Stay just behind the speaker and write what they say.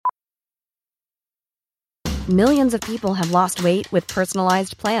Millions of people have lost weight with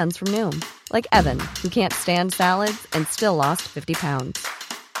personalized plans from Noom. Like Evan, who can't stand salads and still lost 50 pounds.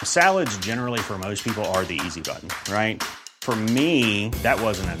 Salads generally for most people are the easy button, right? For me, that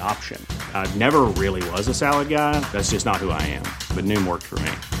wasn't an option. I never really was a salad guy. That's just not who I am. But Noom worked for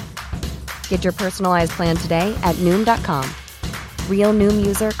me. Get your personalized plan today at Noom.com. Real Noom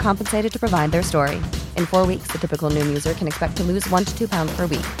user compensated to provide their story. In 4 weeks, the typical Noom user can expect to lose 1 to 2 pounds per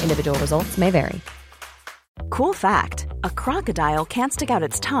week. Individual results may vary. Cool fact, a crocodile can't stick out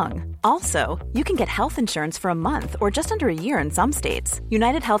its tongue. Also, you can get health insurance for a month or just under a year in some states.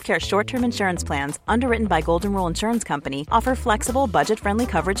 United Healthcare short-term insurance plans, underwritten by Golden Rule Insurance Company, offer flexible, budget-friendly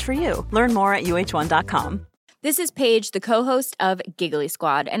coverage for you. Learn more at uh1.com. This is Paige, the co-host of Giggly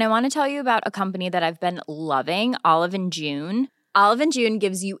Squad, and I want to tell you about a company that I've been loving, Olive & June. Olive & June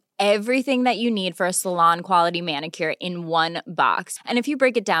gives you everything that you need for a salon-quality manicure in one box. And if you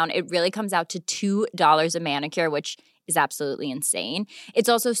break it down, it really comes out to $2 a manicure, which is absolutely insane. It's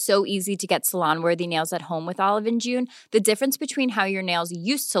also so easy to get salon-worthy nails at home with Olive & June. The difference between how your nails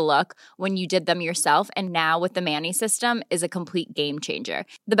used to look when you did them yourself and now with the Mani system is a complete game changer.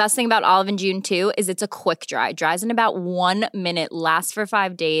 The best thing about Olive & June, too, is it's a quick dry. Dries in about 1 minute, lasts for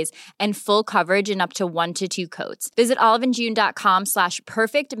 5 days, and full coverage in up to 1 to 2 coats. Visit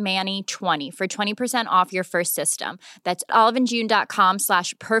oliveandjune.com/perfectmani20 for 20% off your first system. That's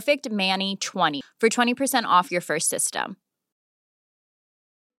oliveandjune.com/perfectmani20 for 20% off your first system.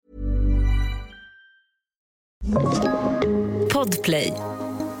 Podplay.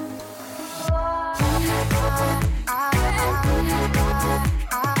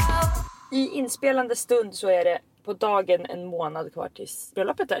 I inspelande stund så är det på dagen en månad kvar tills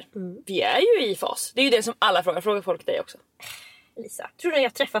bröllopet är. Vi är ju i fas. Det är ju det som alla frågar. Frågar folk dig också? Lisa, tror du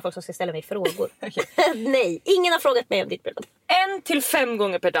jag träffar folk som ska ställa mig frågor? Nej, ingen har frågat mig om ditt bröllop. 1 till 5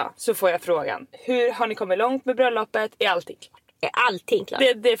 gånger per dag så får jag frågan: hur har ni kommit långt med bröllopet? Är allting klart? Är allting klart?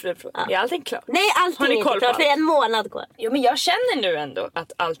 Det är för frågan. Ja. Är allting klart? Nej, allting är inte klart, för det är en månad kvar. Jo, men jag känner nu ändå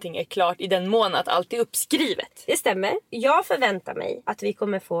att allting är klart i den månad, att allt är uppskrivet. Det stämmer. Jag förväntar mig att vi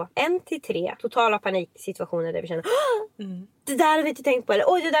kommer få 1 till 3 totala paniksituationer där vi känner det där har vi inte tänkt på, eller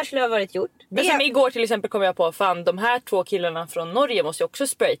oj, det där skulle ha varit gjort. Men som igår till exempel kom jag på, fan, de här 2 killarna från Norge måste ju också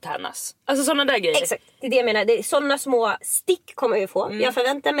spraytannas. Alltså sådana där grejer. Exakt, det är det jag menar. Det är sådana små stick kommer vi få. Jag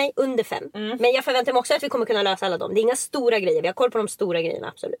förväntar mig under 5. Men jag förväntar mig också att vi kommer kunna lösa alla dem. Det är inga stora grejer, vi har koll på de stora grejerna,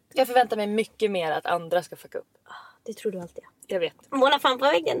 absolut. Jag förväntar mig mycket mer att andra ska fucka upp. Det tror du alltid. Jag vet. Måla fan på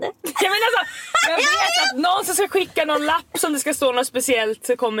väggen det. Jag vet att någon som ska skicka någon lapp som det ska stå något speciellt,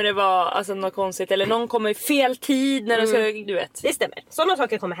 så kommer det vara alltså något konstigt. Eller någon kommer i fel tid när de ska, du vet. Det stämmer. Sådana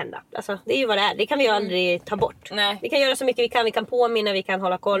saker kommer hända. Alltså, det är ju vad det är. Det kan vi ju aldrig ta bort. Nej. Vi kan göra så mycket vi kan. Vi kan påminna, vi kan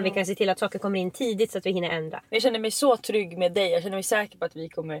hålla koll. Vi kan se till att saker kommer in tidigt så att vi hinner ändra. Jag känner mig så trygg med dig. Jag känner mig säker på att vi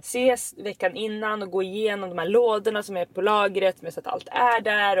kommer ses veckan innan och gå igenom de här lådorna som är på lagret med så att allt är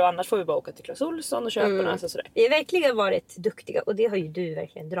där. Och annars får vi bara åka till Clas Ohlson och köpa den. Alltså sådär. Vi har verkligen varit duktiga, och det har ju du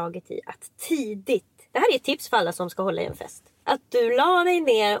verkligen dragit i, att tidigt. Det här är ett tips för alla som ska hålla i en fest. Att du la dig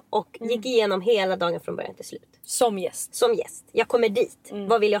ner och gick igenom hela dagen från början till slut. Som gäst. Som gäst. Jag kommer dit.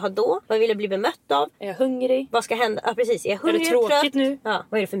 Vad vill jag ha då? Vad vill jag bli bemött av? Är jag hungrig? Vad ska hända? Ja, precis. Är jag hungrig? Är det tråkigt nu? Ja.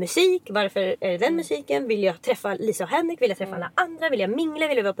 Vad är det för musik? Varför är det den musiken? Vill jag träffa Lisa och Henrik? Vill jag träffa alla andra? Vill jag mingla?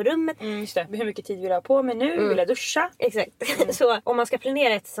 Vill jag vara på rummet? Just det. Hur mycket tid vill jag ha på mig nu? Vill jag duscha? Exakt. Så om man ska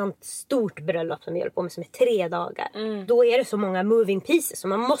planera ett sånt stort bröllop som vi håller på med, som är 3 dagar. Då är det så många moving pieces. Så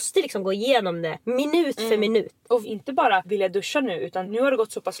man måste liksom gå igenom det minut för minut. Och inte bara vill jag duscha nu, utan nu har det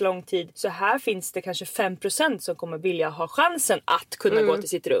gått så pass lång tid. Så här finns det kanske 5% som kommer vilja ha chansen att kunna gå till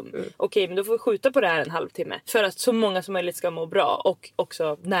sitt rum. Okej, men då får vi skjuta på det här en halvtimme. För att så många som möjligt ska må bra. Och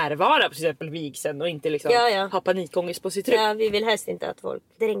också närvara på till exempel vigseln. Och inte liksom ha panikångest på sitt rum. Ja, vi vill helst inte att folk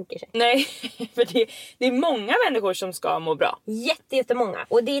dränker sig. Nej, för det är många människor som ska må bra. Jättemånga.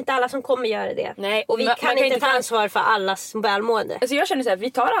 Och det är inte alla som kommer göra det. Nej, och vi kan inte ta ansvar för allas välmående. Alltså jag känner så här,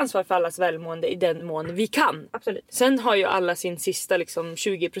 vi tar ansvar för allas välmående i den mån vi kan. Absolut. Sen har ju alla sin sista liksom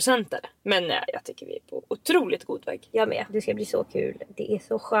 20%. Men jag tycker vi är på otroligt god väg. Jag med. Det ska bli så kul. Det är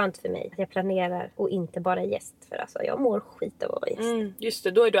så skönt för mig att jag planerar och inte bara gäst. För alltså jag mår skit av att vara gäst. Just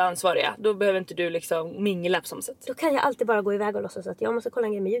det, då är du ansvarig. Då behöver inte du liksom mingla på samma sätt. Då kan jag alltid bara gå iväg och låtsas att jag måste kolla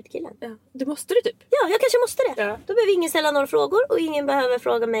en grej med ljudkillen. Ja, det måste du typ. Ja, jag kanske måste det. Ja. Då behöver ingen ställa några frågor och ingen behöver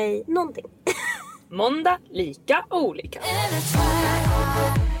fråga mig någonting. Måndag, lika och olika.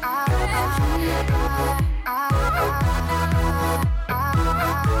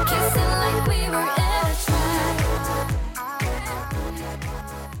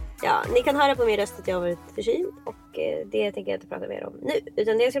 Ja, ni kan höra på min röst att jag har varit förkyld och det tänker jag inte prata mer om nu.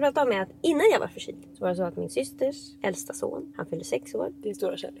 Utan det jag ska prata om är att innan jag var förkyld så var det så att min systers äldsta son, han fyllde 6 år. Din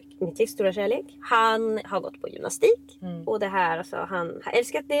stora kärlek. Mitt livs stora kärlek. Han har gått på gymnastik. Och det här, alltså, han har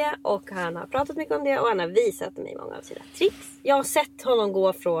älskat det. Och han har pratat mycket om det. Och han har visat mig många av sina tricks. Jag har sett honom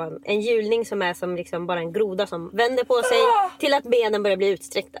gå från en hjulning som är som liksom bara en groda som vänder på sig. Till att benen börjar bli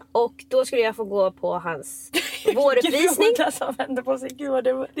utsträckta. Och då skulle jag få gå på hans våruppvisning. Groda som vänder på sig. Gud,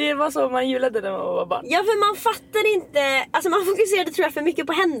 det var så man julade när man var barn. Ja, för man fattar inte. Alltså man fokuserade tror jag för mycket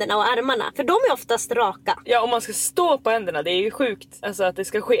på händerna och armarna. För de är oftast raka. Ja, om man ska stå på händerna, det är ju sjukt alltså att det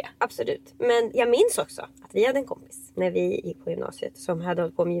ska ske. Absolut. Men jag minns också att vi hade en kompis när vi gick på gymnasiet som hade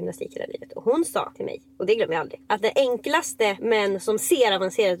hållit på med gymnastik hela livet. Och hon sa till mig, och det glömmer jag aldrig, att det enklaste men som ser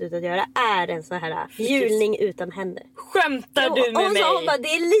avancerat ut att göra är en sån här hjulning utan händer. Skämtar du med hon mig? Sa, hon bara, det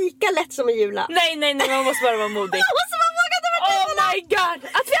är lika lätt som att hjula. Nej, man måste bara vara modig. Oh my god,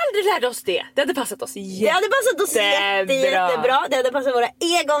 att vi aldrig lärde oss det. Det hade passat oss jättebra. Det hade passat oss jättebra. Det hade passat våra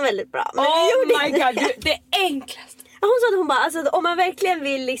egon väldigt bra. Men oh my god, det är enklast. Hon sa att hon bara, alltså, om man verkligen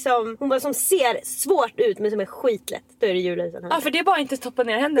vill liksom, hon bara som ser svårt ut men som är skitlätt, då är det jula utan händer. Ja, för det är bara inte stoppa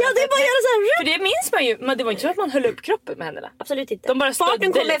ner händerna. Ja, det är bara att göra så här. För det minns man ju, men det var inte så att man höll upp kroppen med händerna. Absolut inte. De bara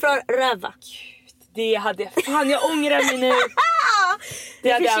farten kommer från röva. Det hade jag, fan jag ångrar mig nu. Det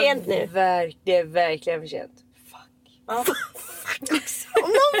är för sent nu. Det är verkligen för sent. Fuck. Om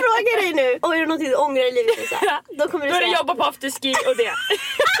någon frågar dig nu, är det något du ångrar i livet? Då kommer du säga. Då jobba på afterski och det.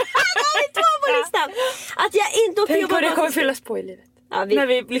 Då har vi 2 på listan. Att jag inte åker jobba på afterski. Tänk vad det kommer fyllas på i livet. Ja, när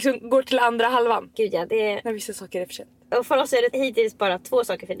vi liksom går till andra halvan. Gud ja, det... När vissa saker är för sent. Och för oss är det hittills bara 2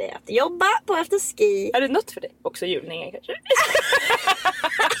 saker för dig. Att jobba på afterski. Är det något för dig? Också julningen kanske?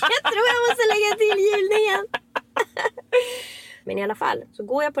 Jag tror jag måste lägga till julningen. Men i alla fall så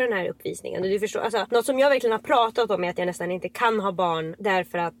går jag på den här uppvisningen. Och du förstår, alltså, något som jag verkligen har pratat om är att jag nästan inte kan ha barn.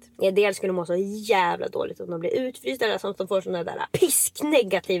 Därför att jag dels skulle må så jävla dåligt om de blir utfrysta. Eller som de får sådana där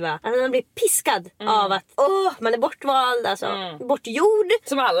pisknegativa. Alltså man blir piskad av att man är bortvald. Alltså bortgjord.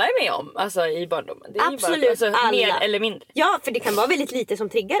 Som alla är med om alltså, i barndomen. Det är absolut, bara, alltså, alla. Mer eller mindre. Ja, för det kan vara väldigt lite som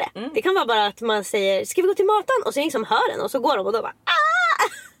triggar det. Det kan vara bara att man säger, ska vi gå till maten? Och så är det ingen som hör den. Och så går de och då bara,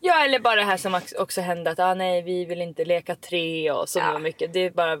 Ja, eller bara det här som också hände att nej, vi vill inte leka 3 och så mycket. Det är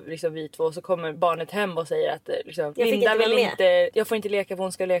bara liksom vi 2 och så kommer barnet hem och säger att liksom, Linda vill inte, jag får inte leka för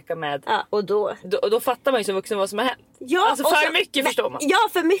hon ska leka med. Ja, och då fattar man ju som vuxen vad som har hänt. Ja, alltså för mycket förstår man. Ja,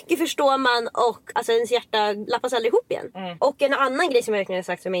 för mycket förstår man och alltså ens hjärta lappas aldrig ihop igen. Och en annan grej som jag verkligen har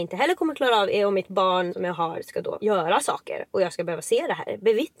sagt som jag inte heller kommer klara av är om mitt barn som jag har ska då göra saker och jag ska behöva se det här.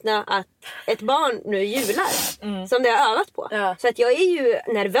 Bevittna att ett barn nu jular som det har övat på. Ja. Så att jag är ju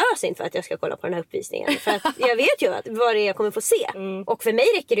nervös inför att jag ska kolla på den här uppvisningen. För att jag vet ju vad det är jag kommer få se. Och för mig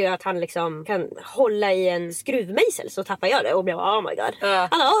räcker det ju att han liksom kan hålla i en skruvmejsel så tappar jag det och blir oh my god.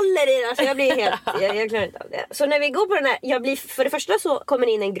 Han håller i det. Alltså jag blir helt, jag klarar inte av det. Så när vi går på den här, för det första så kommer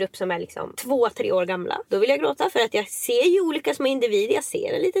in en grupp som är liksom 2-3 år gamla. Då vill jag gråta för att jag ser ju olika små individer. Jag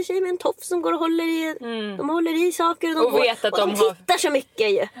ser en liten tjej med en tofs som går och håller i de håller i saker och vet att de tittar så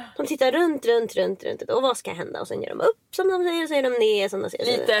mycket ju. De tittar runt och vad ska hända? Och sen gör de upp som de säger och så är de ner som de säger.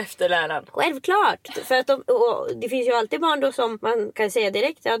 Lite efter läraren. Självklart. För att det finns ju alltid barn då som man kan säga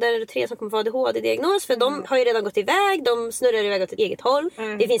direkt, ja där är det 3 som kommer få ADHD-diagnos. För de har ju redan gått iväg, de snurrar iväg åt ett eget håll.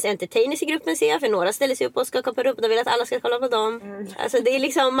 Det finns entertainers i gruppen ser jag, för några ställer sig upp och ska komma upp och de vill att alla ska kolla på dem. Alltså det är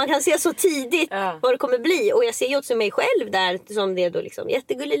liksom, man kan se så tidigt vad det kommer bli. Och jag ser ju också mig själv där som det är då liksom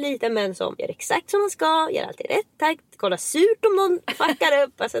jättegullig liten men som gör exakt som man ska, gör alltid rätt takt, kolla surt om någon fuckar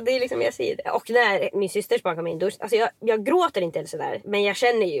upp. Alltså det är liksom, jag ser det. Och när min systers barn kommer in, då, alltså jag gråter inte ens sådär, men jag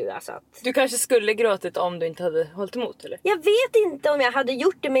känner ju alltså att... Du kanske skulle gråtit om du inte hade hållit emot, eller? Jag vet inte om jag hade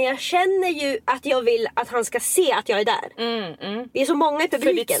gjort det, men jag känner ju att jag vill att han ska se att jag är där. Det är så många i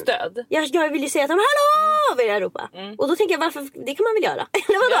publiken. För ditt stöd. Jag vill ju säga att han, hallå, vill jag ropa. Och då tänker jag, varför, det kan man väl göra.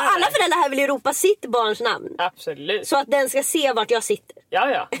 Eller vadå? Alla föräldrar här vill ju ropa sitt barns namn. Absolut. Så att den ska se vart jag sitter.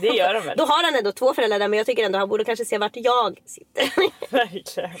 Ja, det gör de väl. Då har han ändå 2 föräldrar där, men jag tycker ändå han borde kanske se vart jag sitter.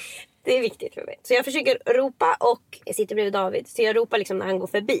 Verkligen. Det är viktigt för mig. Så jag försöker ropa och jag sitter bredvid David. Så jag ropar liksom när han går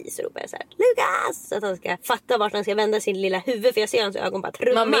förbi. Så ropar jag så här, Lukas! Så att han ska fatta vart han ska vända sin lilla huvud. För jag ser hans ögon bara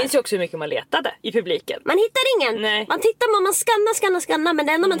trummar. Man minns ju också hur mycket man letade i publiken. Man hittar ingen. Nej. Man tittar, man skannar. Men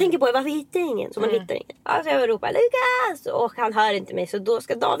det enda man tänker på är varför hittar jag ingen. Så man hittar ingen. Ja, så jag ropar Lukas! Och han hör inte mig. Så då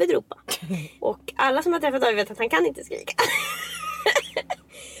ska David ropa. Och alla som har träffat David vet att han kan inte skrika.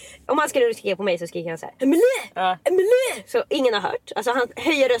 Om han skulle skrika på mig så skriker han så här, Emilie! Så ingen har hört. Alltså han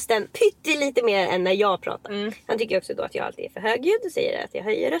höjer rösten pyttelite mer än när jag pratar. Han tycker också då att jag alltid är för högljudd och säger att jag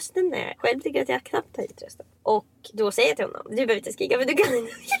höjer rösten när jag själv tycker att jag knappt höjt rösten. Och då säger jag till honom, du behöver inte skrika för du kan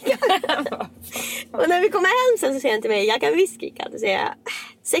inte skrika. Och när vi kommer hem sen så säger han till mig, jag kan visst skrika. Då säger jag,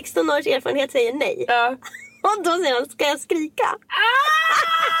 16 års erfarenhet säger nej. Och då säger han, ska jag skrika?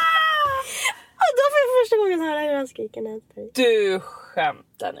 Och då får jag första gången höra hur han skriker när han tar i. Du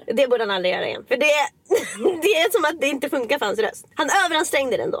skämtar nu. Det borde han aldrig göra igen. För det är som att det inte funkar för hans röst. Han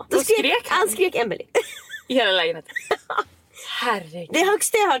överansträngde den då. Då skrek han? Han skrek Emelie. I hela lägenheten. Herregud. Det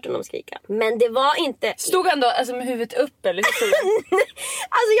högsta jag hört honom skrika. Men det var inte... Stod han då alltså, med huvudet upp eller så stod han?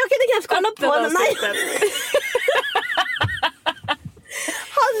 Alltså jag kunde knappt kolla på honom.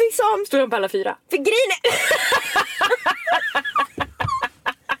 Han liksom... Stod han på alla fyra? För grejen är...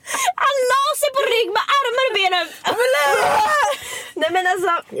 Han la sig på rygg med armar och benen. Nej men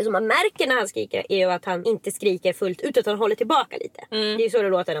alltså, det som man märker när han skriker är ju att han inte skriker fullt ut utan håller tillbaka lite. Det är ju så det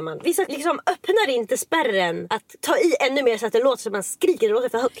låter när man... Vissa liksom öppnar inte spärren att ta i ännu mer så att det låter som man skriker, det låter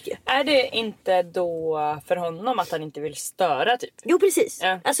för högt ju. Är det inte då för honom att han inte vill störa typ? Jo precis.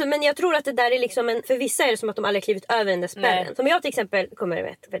 Ja. Alltså, men jag tror att det där är liksom för vissa är det som att de aldrig klivit över den där spärren. Nej. Som jag till exempel, kommer jag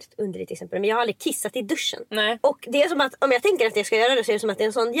ett väldigt underligt exempel, men jag har aldrig kissat i duschen. Nej. Och det är som att om jag tänker att jag ska göra det så är det som att det är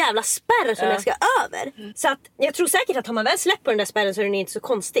en sån jävla spärr som jag ska över. Så att jag tror säkert att har man väl släppt på den där spärren så är den inte så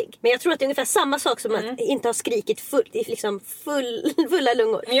konstig. Men jag tror att det är ungefär samma sak som att inte ha skrikit fullt. Det är liksom fulla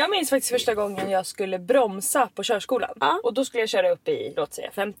lungor. Men jag minns faktiskt första gången jag skulle bromsa på körskolan. Ja. Och då skulle jag köra upp i, låt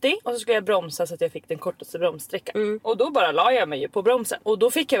säga 50. Och så skulle jag bromsa så att jag fick den kortaste bromssträckan. Och då bara la jag mig ju på bromsen. Och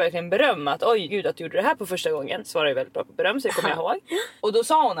då fick jag verkligen beröm att oj gud att du gjorde det här på första gången. Svarade jag väldigt bra på beröm så det kommer jag ihåg. Och då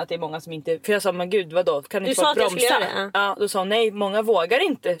sa hon att det är många som inte... För jag sa men gud vadå kan du inte få bromsa? Ja, då sa hon nej många vågar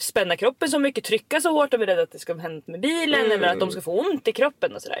inte spänna kroppen så mycket. Trycka så hårt och är rädda att det ska hända med bilen. Eller att de ska få ont i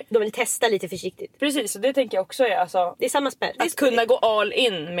kroppen och sådär. De vill testa lite försiktigt. Precis, så det tänker jag också är alltså... Det är samma spärr. Att kunna gå all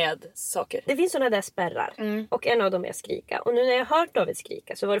in med saker. Det finns såna där spärrar. Och en av dem är skrika. Och nu när jag har hört David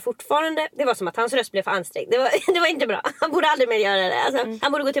skrika så var det fortfarande... Det var som att hans röst blev för ansträngd. Det var inte bra. Han borde aldrig mer göra det. Alltså,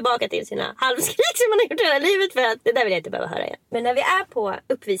 han borde gå tillbaka till sina halvskrik som han har gjort hela livet. För att det där vill jag inte behöva höra igen. Men när vi är på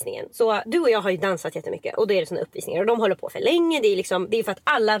uppvisningen. Så du och jag har ju dansat jättemycket. Och då är det såna uppvisningar. Och de håller på för länge. Det är liksom, det är för att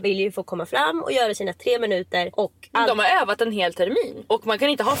alla vill ju få komma fram och göra sina 3 minuter. Och de har övat en hel termin. Och man kan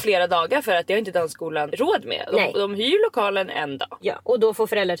inte ha flera dagar för att det har inte dansskolan råd med. De hyr lokalen en dag. Ja, och då får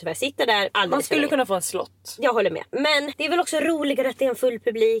föräldrar tyvärr sitta där alldeles. Man skulle kunna få en slott. Jag håller med. Men det är väl också roligare att det är en full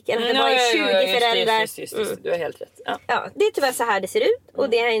publik än att det bara är 20 föräldrar. Just. Du har helt rätt. Ja, det är tyvärr så här det ser ut. Och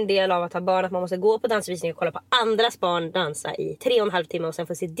det är en del av att ha barn, att man måste gå på dansvisning och kolla på andras barn dansa i 3,5 timmar och sen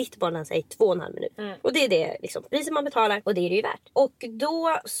få se ditt barn dansa i 2,5 minuter. Och det är det liksom, priset man betalar och det är det ju värt. Och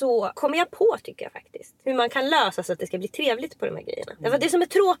då så kommer jag på, tycker jag faktiskt, hur man kan lösa så att det ska bli trevligt på de här grejerna. Därför att det som är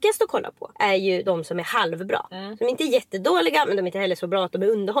tråkigast att kolla på är ju de som är halvbra. Som inte är jättedåliga, men de är inte heller så bra att de är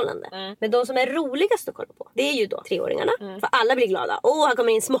underhållande. Men de som är roligast att kolla på, det är ju då 3-åringarna. För alla blir glada. Här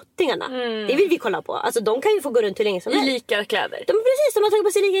kommer in småttingarna. Det vill vi kolla på. Alltså de kan ju få gå runt hur länge som helst. I lika kläder. Precis, de har tagit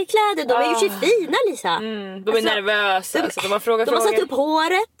på sig lika kläder. De är ju fina, Lisa. De är nervösa. De har frågat de har satt upp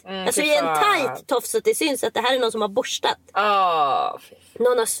håret. Alltså i en tight tofs så att det syns att det här är någon som har borstat.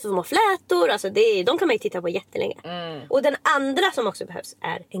 Någon har små flätor. Alltså de kan man ju titta på jättelänge. Och den andra som också behövs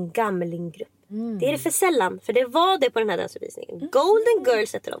är en gamlinggrupp. Det är det för sällan. För det var det på den här dansuppvisningen. Golden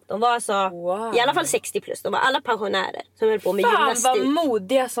Girls heter de. De var alltså i alla fall 60 plus. De var alla pensionärer som höll på med gymnastik. Fan vad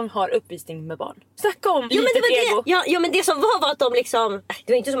modiga som har uppvisning med barn. Snacka om litet ego. Ja men det som var att de liksom...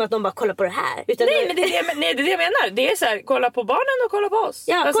 Det var inte som att de bara kollar på det här. Utan nej men det är det jag menar. Det är så här, kolla på barnen och kolla på oss.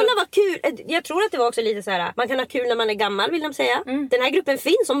 Ja, alltså... kolla vad kul. Jag tror att det var också lite så här. Man kan ha kul när man är gammal vill de säga. Den här gruppen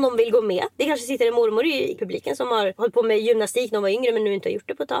finns om de vill gå med. Det kanske sitter en mormor i publiken som har hållit på med gymnastik när de var yngre men nu inte har gjort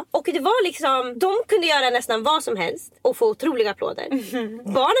det på ett tag. Och det var liksom... De kunde göra nästan vad som helst och få otroliga applåder.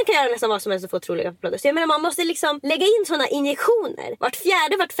 Barnen kan göra nästan vad som helst och få otroliga applåder. Så jag menar man måste liksom lägga in såna injektioner.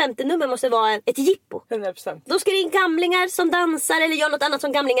 Vart femte nummer måste vara ett jippo. 100%. Då ska det in gamlingar som dansar eller gör något annat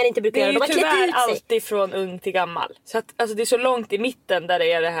som gamlingar inte brukar göra. De har tyvärr alltid från ung till gammal. Så att, alltså, det är så långt i mitten där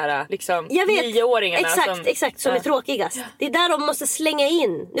det är det här liksom 9-åringarna. Exakt som är tråkigast. Det är där de måste slänga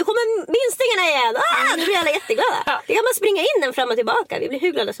in. Nu kommer minstingarna igen. Nu blir alla jätteglada. Det kan man springa in den fram och tillbaka. Vi blir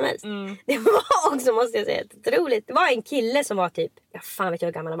hur glada som helst. Det var också måste jag säga otroligt. Det var en kille som var typ, fan vet jag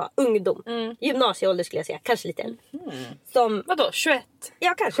hur gammal han var, ungdom. Gymnasieålder skulle jag säga, kanske lite äldre. Som vadå, 21?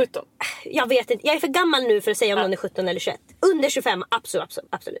 Ja, kanske 17. Jag vet inte, jag är för gammal nu för att säga om någon är 17 eller 21. Under 25,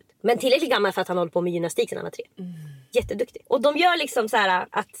 absolut. Men tillräckligt gammal för att han håller på med gymnastik sedan han var 3. Jätteduktig. Och de gör liksom så här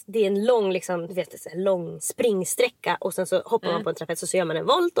att det är en lång liksom, du vet, en lång springsträcka och sen så hoppar man på en trapets och så gör man en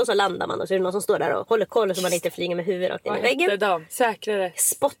volt och så landar man och så är det någon som står där och håller koll så man inte flyger med huvudet rakt in i väggen. Säkrare.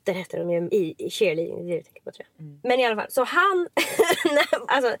 Spotter heter de ju i cheerleading, det är det jag tänker på, tror jag. Men i alla fall, så han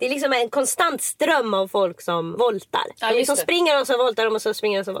Alltså, det är liksom en konstant ström av folk som voltar. Ja, de liksom det. springer och så voltar de och så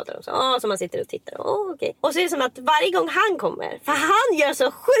springer de och så voltar de. Så man sitter och tittar. Okay. Och så är det som att varje gång han kommer, för han gör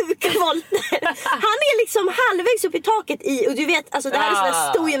så sjuka volter. Han är liksom halvvägs upp i taket och du vet, alltså det här är sån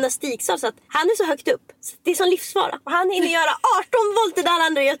här stor gymnastiksal så att han är så högt upp. Så det är sån livsfara. Och han hinner göra 18 volter där alla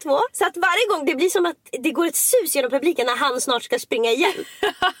andra gör 2. Så att varje gång det blir som att det går ett sus genom publiken när han snart ska springa igen.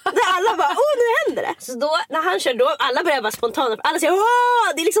 Där alla bara, nu händer det. Så då, när han kör, då alla börjar bara spontant. Alla säger,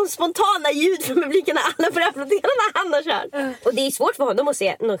 det är liksom spontana ljud från publiken när alla börjar applådera när han har kört. Och det är svårt för honom att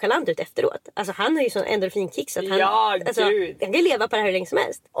se nonchalant ut efteråt. Alltså han har ju sån endorfinkick så att han, han kan leva på det här hur länge som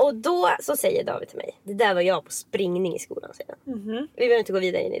helst. Och då så säger David till mig, det där var jag på springning i skolan sedan. Vi behöver inte gå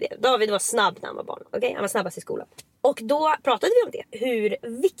vidare in i det. David var snabb när han var barn. Okay? Han var snabbast i skolan. Och då pratade vi om det. Hur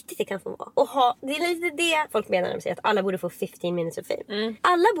viktigt det kan få vara. Och det är lite det folk menar när de säger att alla borde få 15 minutes of fame.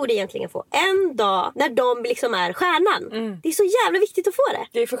 Alla borde egentligen få en dag när de liksom är stjärnan. Det är så jävla viktigt att få det.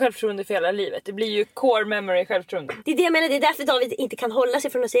 Det är för självförtroende för hela livet. Det blir ju core memory självförtroende. Det är det jag menar. Det är därför David inte kan hålla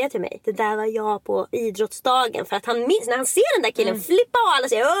sig från att säga till mig, det där var jag på idrottsdagen. För att han minns när han ser den där killen flippa och alla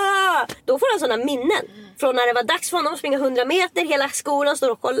säger då får han sådana minnen. Från när det var dags för honom att springa 100 meter. Hela skolan står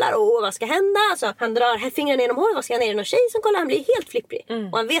och kollar. Vad ska hända? Alltså, han drar fingrarna genom håret. Vad ska han? Är det någon tjej som kollar? Han blir helt flipprig.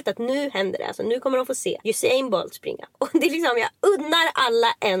 Och han vet att nu händer det. Alltså, nu kommer de få se Usain Bolt springa. Och det är liksom, jag unnar alla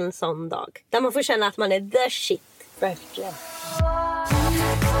en sån dag. Där man får känna att man är the shit. Verkligen.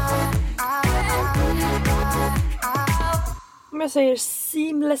 Om jag säger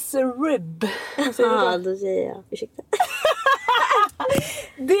seamless rib. Ja, då säger jag ursäkta.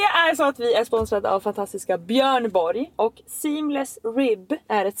 Det är så att vi är sponsrade av fantastiska Björn Borg. Och seamless rib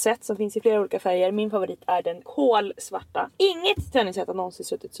är ett set som finns i flera olika färger. Min favorit är den kolsvarta. Inget träningssätt har någonsin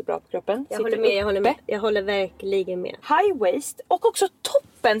suttit så bra på kroppen. Jag håller verkligen med. High waist och också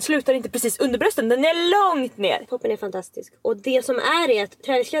toppen slutar inte precis under brösten. Den är långt ner. Toppen är fantastisk. Och det som är att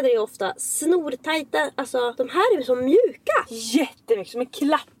träningskläder är ofta snortajta. Alltså de här är så mjuka. Jättemycket som en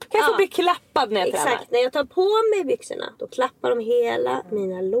klapp. Kan jag få bli klappad när jag tränar? Exakt. När jag tar på mig byxorna då klappar de hela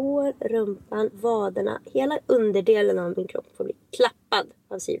mina lår, rumpan, vaderna. Hela underdelen av min kropp får bli klappad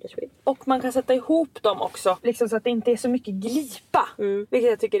av seamless rib. Och man kan sätta ihop dem också. Liksom så att det inte är så mycket glipa. Vilket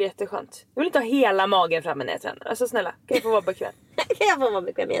jag tycker är jätteskönt. Jag vill inte ha hela magen framme när jag tränar. Alltså snälla, kan jag få vara bekväm? Kan jag få vara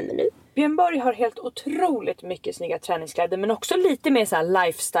bekväm igen nu? Björn Borg har helt otroligt mycket snygga träningskläder. Men också lite mer så här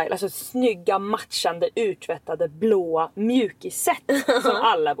lifestyle. Alltså snygga, matchande, uttvättade, blåa mjukisset. Som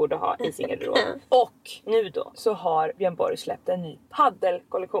alla borde ha i sin garderob. Och nu då så har Björn Borg släppt en ny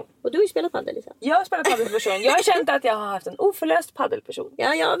paddelkollektion. Och du har ju spelat paddel liksom. Jag har spelat paddel för person. Jag har känt att jag har haft en oförlöst paddelperson.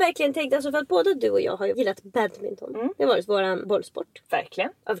 Ja, jag har verkligen tänkt, alltså för att både du och jag har ju gillat badminton. Det har varit våran bollsport. Verkligen.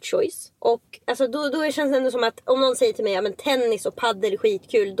 Of choice. Och alltså då känns det ändå som att om någon säger till mig, ja men tennis och paddel är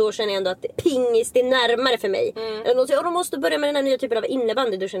skitkul, då känner jag ändå att pingis, det är närmare för mig. Eller någon säger, de måste börja med den här nya typen av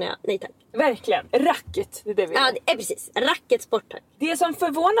innebandy, då känner jag, nej tack. Verkligen. Racket, det är det vi Ja, det är precis. Racketsport tack. Det som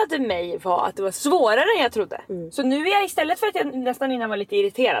förvånade mig var att det var svårare än jag trodde. Så nu är jag, istället för att jag nästan innan var lite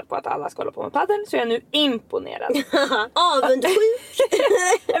irriterad på att alla ska hålla på med paddel, så är jag nu imponerad. Avundsjuk.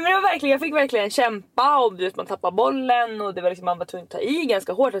 Men det var verkligen, jag fick verkligen kämpa och du vet, man tappade bollen och det var liksom, man var tvungen att ta i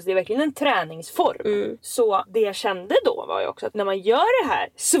ganska hårt. Alltså det är verkligen en träningsform. Så det jag kände då var ju också att när man gör det här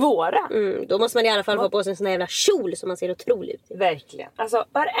svåra, då måste man i alla fall få på sig en sån här jävla kjol som man ser otroligt ut. Verkligen. Alltså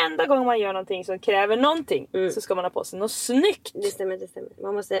varenda gång man gör någonting som kräver någonting så ska man ha på sig något snyggt. Det stämmer.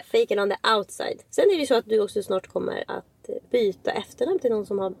 Man måste fake it on the outside. Sen är det så att du också snart kommer att byta efternamn till någon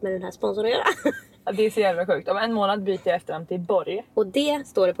som har med den här sponsorn att göra. Ja, det är så jävla sjukt. Om en månad byter jag efternamn till Borg. Och det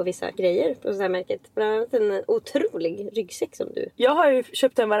står det på vissa grejer på det här märket. Bland annat en otrolig ryggsäck som du. Jag har ju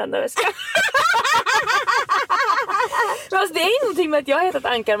köpt en varenda väska. Men alltså, det är någonting med att jag har hetat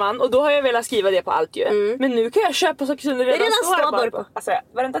Ankarman och då har jag velat skriva det på allt ju. Men nu kan jag köpa saker som det redan står Borg på. Alltså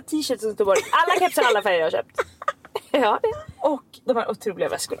varenda t-shirt som står Borg. Alla kepsar, alla färger jag har köpt. Ja, det. Och de här otroliga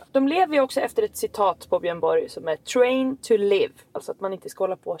väskorna. De lever ju också efter ett citat på Björn Borg som är train to live. Alltså att man inte ska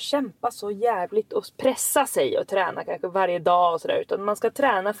hålla på och kämpa så jävligt och pressa sig och träna kanske varje dag och sådär. Utan man ska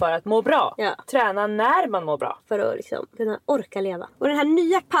träna för att må bra. Ja. Träna när man mår bra. För att liksom kunna orka leva. Och den här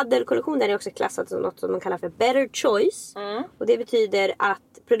nya paddelkollektionen är också klassad som något som man kallar för better choice. Och det betyder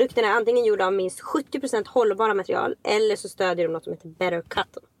att produkterna är antingen gjorda av minst 70% hållbara material. Eller så stödjer de något som heter better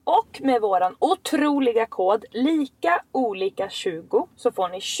cotton. Och med våran otroliga kod lika olika 20 så får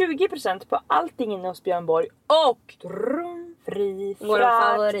ni 20% på allting inne hos Björn Borg och fri frakt.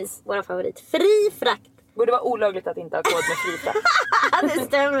 Våra favorit. Fri frakt. Borde vara olagligt att inte ha kod med fri frakt. Det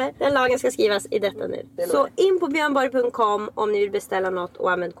stämmer. Den lagen ska skrivas i detta nu. Så in på björnborg.com om ni vill beställa något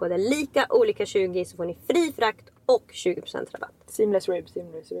och använd koden lika olika 20 så får ni fri frakt och 20% rabatt. Seamless rib,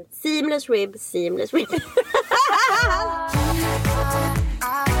 seamless rib. Seamless rib, seamless rib.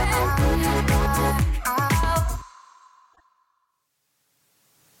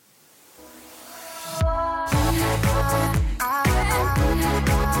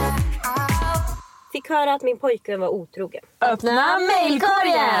 fick höra att min pojkvän var otrogen. Öppna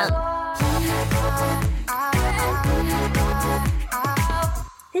mailkorgen!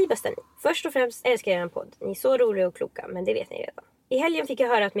 Hej bästa ni. Först och främst älskar jag er podd. Ni är så roliga och kloka, men det vet ni redan. I helgen fick jag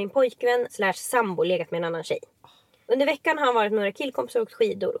höra att min pojkvän / sambo legat med en annan tjej. Under veckan har han varit med några killkompisar och åkt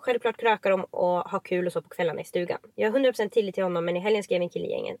skidor. Självklart krökar de och har kul och så på kvällarna i stugan. Jag har 100% tillit till honom, men i helgen skrev en kille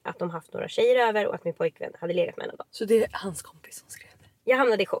i gängen att de haft några tjejer över och att min pojkvän hade legat med en av dem. Så det är hans kompis som skrev det? Jag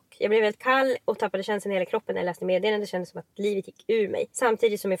hamnade i chock. Jag blev väldigt kall och tappade känslan i hela kroppen när jag läste meddelandet. Det kändes som att livet gick ur mig.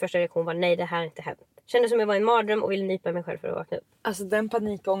 Samtidigt som min första reaktion var nej, det här har inte hänt. Kändes som jag var i en mardröm och ville nypa mig själv för att vakna upp. Alltså den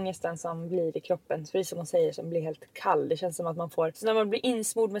panikångesten som blir i kroppen, precis som man säger, som blir helt kall. Det känns som att man får, så när man blir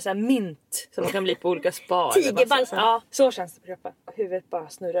insmord med så här mint som man kan bli på olika spa. Tigerbalsam. Ja, så känns det på kroppen. Huvudet bara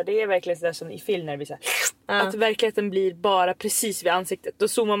snurrar. Det är verkligen så där som i film när det blir så här, att verkligheten blir bara precis vid ansiktet. Då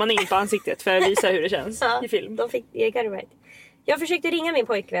zoomar man in på ansiktet för att visa hur det känns i film. De fick Erik right. Jag försökte ringa min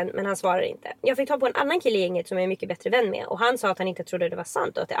pojkvän, men han svarade inte. Jag fick ta på en annan kille i gänget som jag är mycket bättre vän med. Och han sa att han inte trodde det var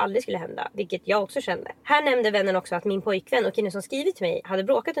sant och att det aldrig skulle hända. Vilket jag också kände. Här nämnde vännen också att min pojkvän och killen som skrivit till mig hade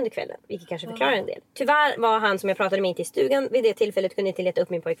bråkat under kvällen. Vilket kanske förklarar en del. Tyvärr var han som jag pratade med inte i stugan. Vid det tillfället kunde jag inte leta upp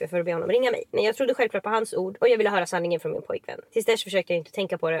min pojkvän för att be honom ringa mig. Men jag trodde självklart på hans ord och jag ville höra sanningen från min pojkvän. Tills dess försökte jag inte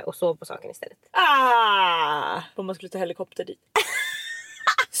tänka på det och sov på saken istället. Om man skulle ta helikopter dit.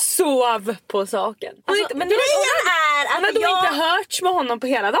 Sov på saken. Alltså, men grejen är att jag har inte hört med honom på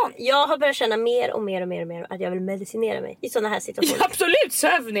hela dagen. Jag har börjat känna mer och mer att jag vill medicinera mig i sådana här situationer. Ja, absolut,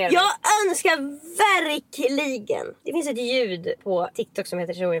 söv ner. Jag önskar verkligen. Det finns ett ljud på TikTok som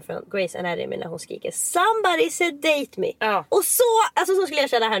heter Joey från Grey's Anatomy när hon skriker somebody sedate me. Ja. Och så, alltså så skulle jag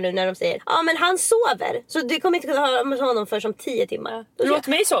känna här nu när de säger ja men han sover. Så du kommer inte kunna höra med honom för som 10 timmar. Låt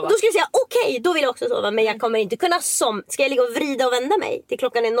mig sova. Då skulle jag säga okej, då vill jag också sova. Men jag kommer inte kunna ska jag ligga och vrida och vända mig till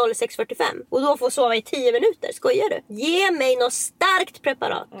klockan är 06:45 och då får sova i 10 minuter. Skojar du? Ge mig något starkt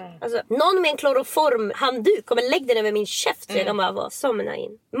preparat. Alltså, någon med en kloroformhandduk kommer lägga den över min käft så jag kan bara somna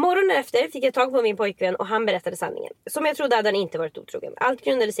in. Morgonen efter fick jag tag på min pojkvän och han berättade sanningen. Som jag trodde hade han inte varit otrogen. Allt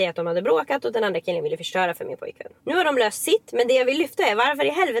grundade sig att de hade bråkat och den andra killen ville förstöra för min pojkvän. Nu har de löst sitt, men det jag vill lyfta är varför i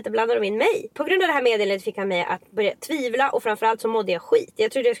helvete blandar de in mig? På grund av det här meddelandet fick han mig att börja tvivla och framförallt så mådde jag skit.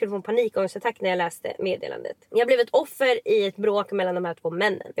 Jag trodde jag skulle få en panikångestattack när jag läste meddelandet. Jag blev ett offer i ett bråk mellan de här två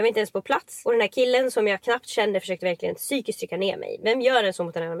männen. Jag var inte ens på plats och den här killen som jag knappt kände försökte verkligen psykiskt trycka ner mig. Vem gör en så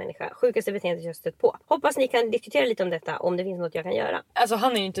mot en annan människa? Sjukaste beteendet jag stött på. Hoppas ni kan diskutera lite om detta om det finns något jag kan göra. Alltså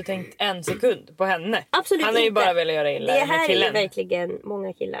han har ju inte tänkt en sekund på henne. Absolut han har ju bara velat göra illa. Det här är verkligen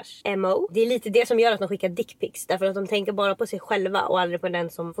många killars MO. Det är lite det som gör att de skickar dickpics. Därför att de tänker bara på sig själva och aldrig på den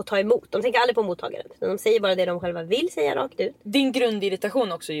som får ta emot. De tänker aldrig på mottagaren. De säger bara det de själva vill säga rakt ut. Din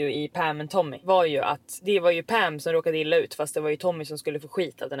grundirritation också ju i Pam och Tommy var ju att det var ju Pam som råkade illa ut fast det var ju Tommy som skulle få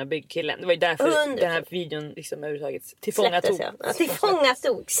skit av den här byggkillen. Det var ju därför 100%. Den här videon liksom överhuvudtaget tillfångatogs.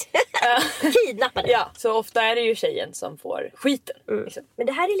 Tillfångatogs. Kidnappade. Ja, så ofta är det ju tjejen som får skiten. Liksom. Men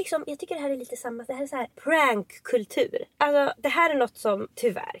det här är liksom, jag tycker det här är lite samma. Det här är så här prankkultur. Alltså det här är något som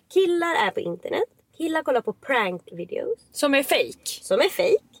tyvärr killar är på internet. Killar kollar på prankvideos. Som är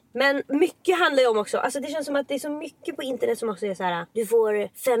fake. Men mycket handlar ju om också, alltså det känns som att det är så mycket på internet som också är så här: du får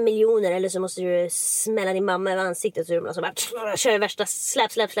 5 miljoner eller så måste du smälla din mamma över ansiktet så de bara kör värsta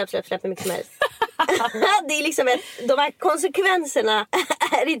släpp hur mycket som helst. Det är liksom de här konsekvenserna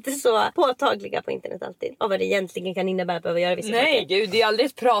är inte så påtagliga på internet alltid. Av vad det egentligen kan innebära att behöva göra vissa saker. Nej gud, det är aldrig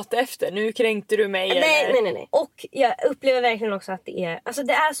ett prat efter. Nu kränkte du mig. Nej. Och jag upplever verkligen också att det är, alltså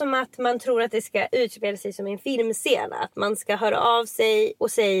det är som att man tror att det ska utspela sig som en filmscen. Att man ska höra av sig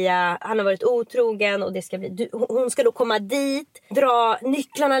och säga han har varit otrogen och det ska bli, hon ska då komma dit, dra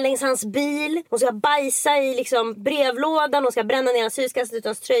nycklarna längs hans bil, hon ska bajsa i liksom brevlådan, hon ska bränna ner hans hus, kasta ut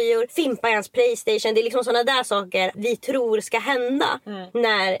hans tröjor, fimpa i hans PlayStation. Det är liksom sådana där saker vi tror ska hända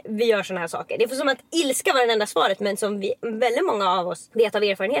när vi gör såna här saker. Det är för som att ilska var den enda svaret, men som vi, väldigt många av oss vet av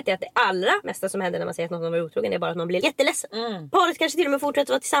erfarenhet är att det allra mesta som händer när man säger att någon var otrogen är bara att någon blir jätteledsen. Paret kanske till och med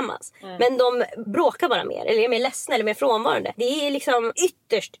fortsätter vara tillsammans, men de bråkar bara mer eller är mer ledsna eller mer frånvarande. Det är liksom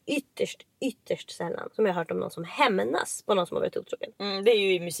ytterst sällan som jag har hört om någon som hämnas på någon som har varit otrogen. Det är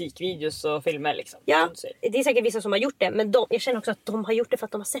ju i musikvideos och filmer liksom. Ja, det är säkert vissa som har gjort det, men jag känner också att de har gjort det för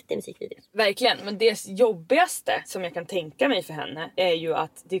att de har sett det i musikvideos. Verkligen, men det jobbigaste som jag kan tänka mig för henne är ju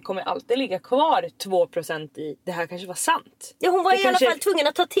att det kommer alltid ligga kvar 2% i det här kanske var sant. Ja, hon var i alla fall tvungen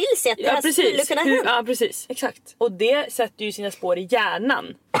att ta till sig att det här skulle kunna hända. Ja, precis. Exakt. Och det sätter ju sina spår i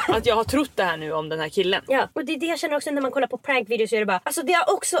hjärnan. Att jag har trott det här nu om den här killen. Ja, och det är det jag känner också när man kollar på prankvideos så är det bara, alltså det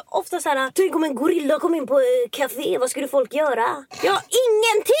är också ofta så här tänk om en gorilla kom in på café, vad skulle folk göra? Ja,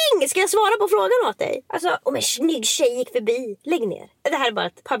 ingenting! Ska jag svara på frågan åt dig? Alltså, om en snygg tjej gick förbi, lägg ner. Det här är bara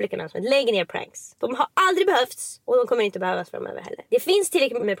ett public announcement. Lägg ner pranks. De har aldrig behövts och de kommer inte behövas framöver heller. Det finns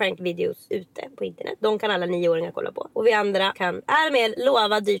tillräckligt med prankvideos ute på internet. De kan alla 9-åringar kolla på. Och vi andra kan med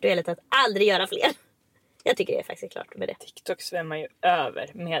lova dyrt och heligt att aldrig göra fler. Jag tycker det är faktiskt klart med det. TikTok svämmar ju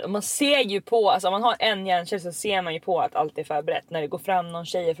över med. Och man ser ju på, alltså om man har en hjärntjänst så ser man ju på att allt är förberett. När det går fram någon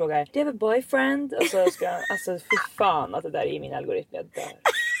tjej och frågar, do you have a boyfriend? Och så ska alltså fy fan att det där är i min algoritm. Jag dör.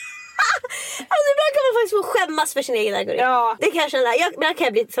 Alltså ibland kan man faktiskt få skämmas för sin egen algoritm. Ja. Det kan jag känna. Ibland kan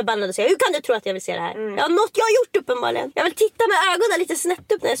jag bli förbannad och säga, hur kan du tro att jag vill se det här? Ja, något jag har gjort uppenbarligen. Jag vill titta med ögonen lite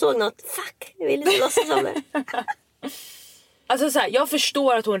snett upp när jag såg något. Fuck, jag vill inte låtsas om det. Alltså så här, jag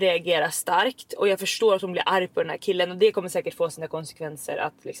förstår att hon reagerar starkt och jag förstår att hon blir arg på den här killen och det kommer säkert få sina konsekvenser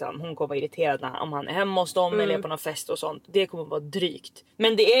att liksom, hon kommer vara irriterad om han är hemma hos dem eller på någon fest och sånt. Det kommer vara drygt.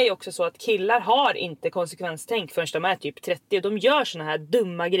 Men det är ju också så att killar har inte konsekvenstänk förrän de är typ 30 och de gör såna här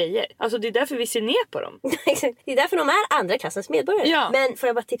dumma grejer. Alltså det är därför vi ser ner på dem. Det är därför de är andra klassens medborgare. Ja. Men får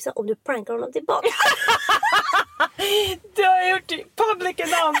jag bara tipsa om du prankar honom tillbaka. Du har gjort public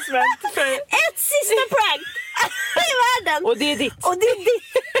announcement för ett sista prank i världen. Och det är ditt. Och det är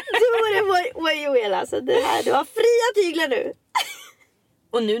ditt. Du är vår Joel, alltså det här, du har fria tyglar nu.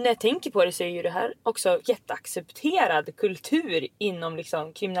 Och nu när jag tänker på det så är ju det här också jätteaccepterad kultur inom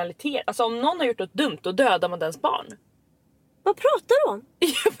liksom kriminalitet. Alltså om någon har gjort något dumt då dödar man dens barn. Vad pratar du om?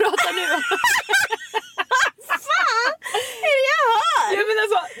 Jag pratar nu om... Fan! Är det jag hör? Ja, men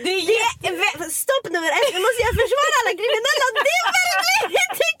alltså, det är stopp nummer 1. Nu måste jag försvara alla kriminella. Det är verkligen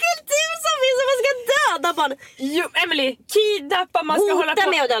inte kultur som finns att man ska döda barnet. Jo, Emily, kidnappa, man ska hålla på.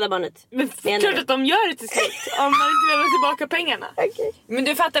 Hota med att döda barnet. Men klart att de gör det till slut. Om man inte lämnar tillbaka pengarna. Okay. Men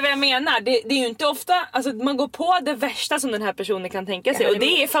du fattar vad jag menar. Det är ju inte ofta, alltså man går på det värsta som den här personen kan tänka sig. Och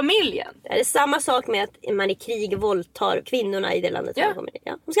det är familjen. Det är samma sak med att man i krig våldtar kvinnorna i det landet. Ja.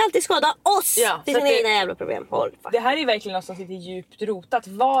 De ska alltid skada oss. Ja, det är sina egna jävla problem. Det här är verkligen något som sitter djupt rotat.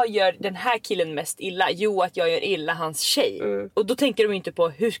 Vad gör den här killen mest illa? Jo, att jag gör illa hans tjej. Och då tänker de inte på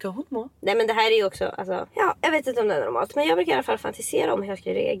hur ska hon må? Nej, men det här är ju också, alltså, ja, jag vet inte om det är normalt, men jag brukar i alla fall fantisera om hur jag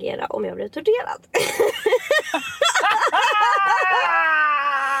skulle reagera om jag blev torterad.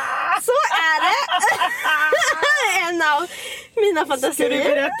 Så är det. En av mina fantasier ska du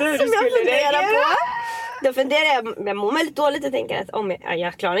berätta hur som du skulle jag funderar reagera? på. Då funderar jag mår väldigt dåligt och tänker att om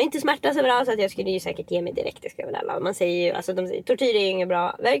jag klarar inte smärta så bra så att jag skulle ju säkert ge mig direkt, det ska väl alla. Man säger ju, alltså tortyr är ju inget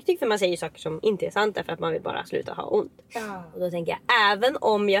bra verktyg för man säger ju saker som inte är sant därför att man vill bara sluta ha ont. Ja. Och då tänker jag, även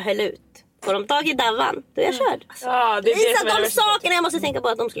om jag höll ut, får de tag i davan, då är jag körd. Alltså, ja, det är de sakerna jag måste tänka på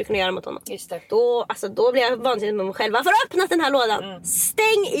att de skulle kunna göra mot honom. Just det. Då blir jag vansinnig med mig själv. Varför har öppnat den här lådan?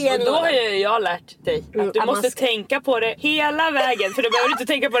 Stäng igen lådan. Och då lådan. har jag lärt dig att du måste tänka på det hela vägen. För du behöver inte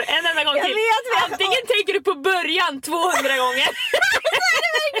tänka på det en enda gång till. Antingen tänker du på början 200 gånger.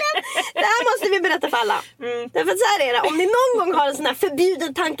 Det här måste vi berätta för alla. Därför att så här är det. Om ni någon gång har en sån här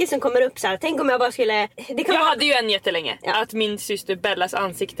förbjuden tanke som kommer upp så här. Tänk om jag bara skulle... Jag hade ju en jättelänge. Ja. Att min syster Bellas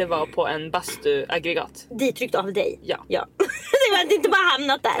ansikte var på en bastuaggregat. Ditryckt av dig? Ja. Det var inte bara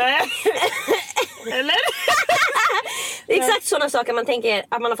hamnat där. Nej. Eller? Det är exakt sådana saker man tänker.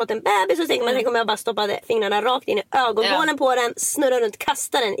 Att man har fått en bebis och tänker man tänker om jag bara stoppade fingrarna rakt in i ögonvålen på den. Snurrar runt,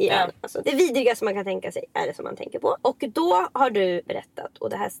 kastar den i ögonen. Alltså, det vidrigaste man kan tänka sig är det som man tänker på. Och då har du berättat, och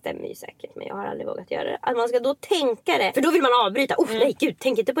det här stämmer ju säkert men jag har aldrig vågat göra det, att man ska då tänka det. För då vill man avbryta. Nej gud,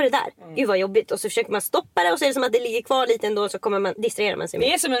 tänk inte på det där. Gud vad jobbigt. Och så försöker man stoppa det och så är det som att det ligger kvar lite ändå. Så kommer man, distraherar man sig.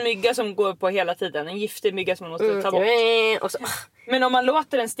 Det är som en mygga som går på hela tiden. En giftig mygga som man måste ta bort. Och så, Men om man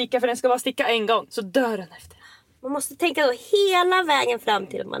låter den sticka, för den ska bara sticka en gång, så dör den efter. Man måste tänka då hela vägen fram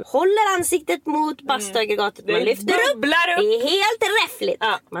till att man håller ansiktet mot bastuaggregatet. Man lyfter upp. Det är helt räffligt.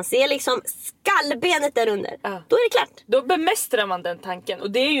 Ja. Man ser liksom skallbenet där under. Ja. Då är det klart. Då bemästrar man den tanken.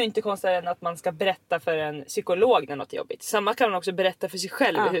 Och det är ju inte konstigt än att man ska berätta för en psykolog när något är jobbigt. Samma kan man också berätta för sig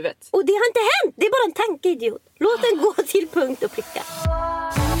själv i huvudet. Och det har inte hänt. Det är bara en tanke, idiot. Låt den gå till punkt och pricka.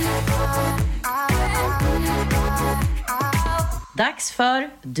 Dags för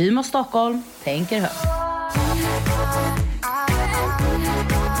Dymo Stockholm tänker högt.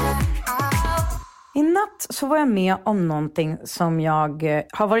 I natt så var jag med om någonting som jag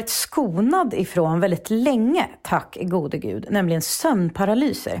har varit skonad ifrån väldigt länge, tack gode gud, nämligen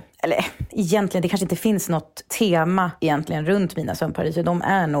sömnparalyser. Eller egentligen, det kanske inte finns något tema egentligen runt mina sömnparalyser. De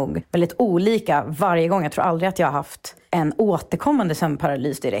är nog väldigt olika varje gång. Jag tror aldrig att jag har haft en återkommande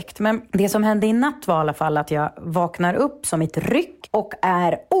sömnparalys direkt. Men det som hände i natt var i alla fall att jag vaknar upp som ett ryck och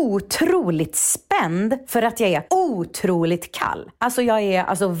är otroligt spänd för att jag är otroligt kall. Alltså jag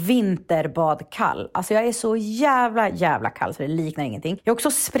är vinterbadkall. Alltså jag är så jävla kall så det liknar ingenting. Jag är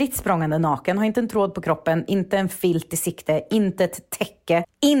också spritt språngande naken, har inte en tråd på kroppen, inte en filt i sikte, inte ett täcke.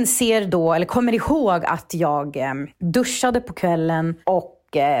 Inser då, eller kommer ihåg att jag duschade på kvällen och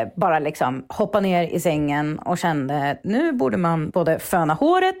bara liksom hoppa ner i sängen och kände nu borde man både föna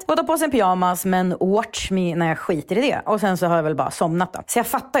håret, både på sig en pyjamas, men watch me när jag skiter i det. Och sen så har jag väl bara somnat då. Så jag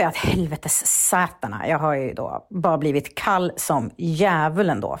fattar ju att helvetes sätarna, jag har ju då bara blivit kall som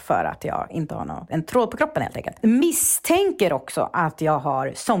djävulen då för att jag inte har en tråd på kroppen helt enkelt. Misstänker också att jag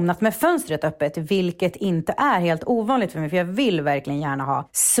har somnat med fönstret öppet, vilket inte är helt ovanligt för mig, för jag vill verkligen gärna ha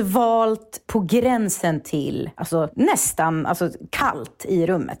svalt på gränsen till nästan kallt i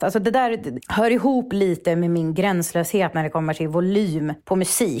rummet. Alltså det där hör ihop lite med min gränslöshet när det kommer till volym på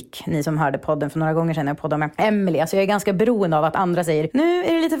musik. Ni som hörde podden för några gånger sedan jag poddade med Emily. Alltså jag är ganska beroende av att andra säger nu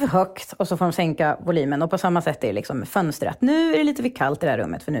är det lite för högt och så får de sänka volymen. Och på samma sätt är det liksom med fönstret. Nu är det lite för kallt i det här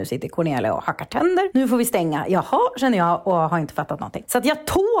rummet för nu sitter Cornelia och hackar tänder. Nu får vi stänga. Jaha, känner jag och har inte fattat någonting. Så att jag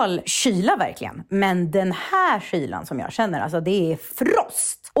tål kyla verkligen. Men den här kylan som jag känner, alltså det är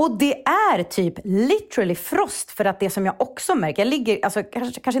frost. Och det är typ literally frost, för att det som jag också märker, jag ligger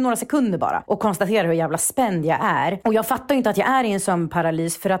kanske några sekunder bara och konstaterar hur jävla spänd jag är. Och jag fattar ju inte att jag är i en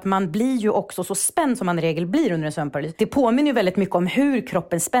sömnparalys, för att man blir ju också så spänd som man i regel blir under en sömnparalys. Det påminner ju väldigt mycket om hur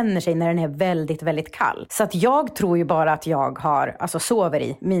kroppen spänner sig när den är väldigt, väldigt kall. Så att jag tror ju bara att jag har sover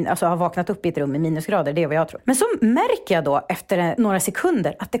i, har vaknat upp i ett rum med minusgrader, det är vad jag tror. Men så märker jag då efter några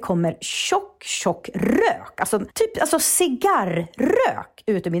sekunder att det kommer tjock rök. Cigarrök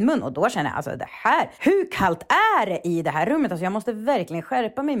ut ur min mun. Och då känner jag, det här, hur kallt är det i det här rummet? Alltså jag måste verkligen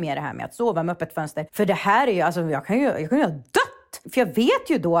skärpa mig med det här med att sova med öppet fönster. För det här är ju, jag kan ju ha dött. För jag vet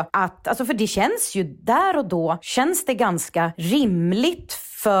ju då att, för det känns ju där och då, känns det ganska rimligt.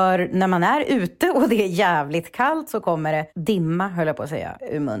 För när man är ute och det är jävligt kallt så kommer det dimma, höll jag på att säga,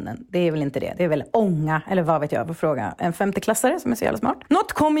 ur munnen. Det är väl inte det. Det är väl ånga, eller vad vet jag, på fråga. En 5:e-klassare som är så jävla smart.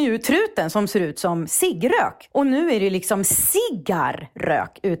 Något kommer ju ur truten som ser ut som ciggrök. Och nu är det liksom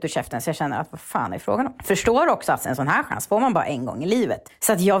cigarrök ut ur käften. Så jag känner att vad fan är frågan om? Förstår också att en sån här chans får man bara en gång i livet.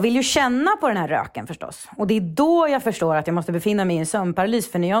 Så att jag vill ju känna på den här röken förstås. Och det är då jag förstår att jag måste befinna mig i en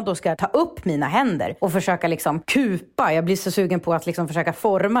sömnparalys. För när jag då ska ta upp mina händer och försöka liksom kupa. Jag blir så sugen på att liksom försöka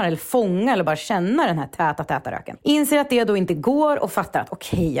formar eller fånga eller bara känna den här täta röken. Inser att det då inte går och fattar att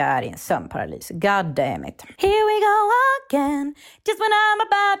okej, jag är i en sömnparalys. God damn it. Here we go again. Just when I'm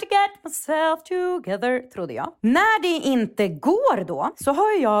about to get myself together, trodde jag. När det inte går då så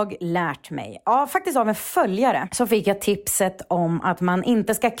har jag lärt mig, faktiskt av en följare, så fick jag tipset om att man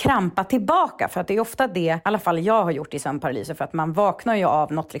inte ska krampa tillbaka. För att det är ofta det, i alla fall jag har gjort i sömnparalyser, för att man vaknar ju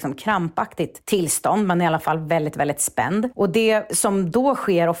av något liksom krampaktigt tillstånd. Man är i alla fall väldigt, väldigt spänd. Och det som då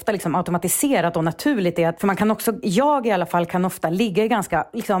sker ofta liksom automatiserat och naturligt är att, för man kan också, jag i alla fall kan ofta ligga i ganska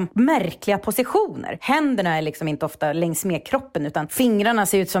liksom märkliga positioner. Händerna är liksom inte ofta längs med kroppen, utan fingrarna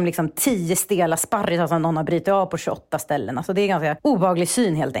ser ut som liksom 10 stela sparris, alltså någon har brutit av på 28 ställen. Alltså det är ganska obehaglig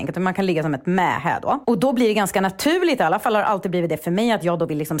syn helt enkelt. Man kan ligga som ett mähä då. Och då blir det ganska naturligt, i alla fall har det alltid blivit det för mig, att jag då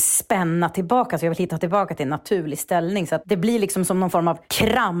vill liksom spänna tillbaka. Så jag vill hitta tillbaka till en naturlig ställning. Så att det blir liksom som någon form av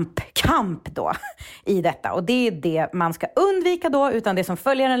kamp då i detta. Och det är det man ska undvika då, utan det som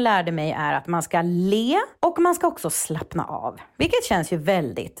följaren lärde mig är att man ska le och man ska också slappna av. Vilket känns ju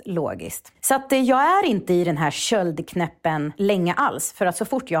väldigt logiskt. Så att jag är inte i den här köldknäppen länge alls. För att så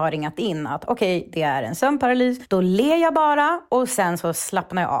fort jag har ringat in att okej, det är en sömnparalys, då ler jag bara och sen så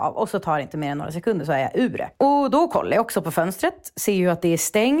slappnar jag av. Och så tar det inte mer än några sekunder så är jag ur det. Och då kollar jag också på fönstret. Ser ju att det är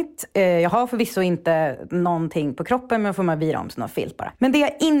stängt. Jag har förvisso inte någonting på kroppen, men får man vira om sån filt bara. Men det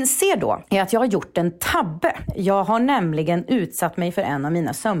jag inser då är att jag har gjort en tabbe. Jag har nämligen utsatt mig för en av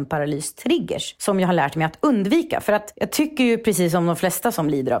mina sömnparalys-triggers som jag har lärt mig att undvika. För att jag tycker ju precis som de flesta som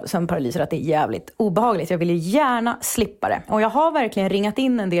lider av sömnparalyser att det är jävligt obehagligt. Jag vill ju gärna slippa det. Och jag har verkligen ringat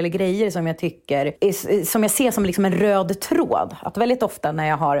in en del grejer som jag tycker som jag ser som liksom en röd tråd. Att väldigt ofta när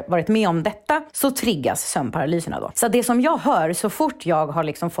jag har varit med om detta så triggas sömnparalyserna då. Så det som jag hör så fort jag har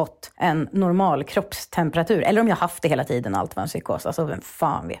liksom fått en normal kroppstemperatur, eller om jag haft det hela tiden, allt var en psykos, alltså vem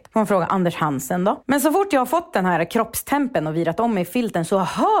fan vet. Får man fråga Anders Hansen då. Men så fort jag har fått den här kroppstempen och virat om mig i filten så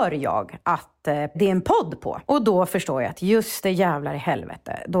hör jag att det är en podd på. Och då förstår jag att just det, jävlar i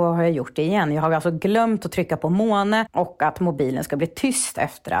helvete. Då har jag gjort det igen. Jag har alltså glömt att trycka på måne och att mobilen ska bli tyst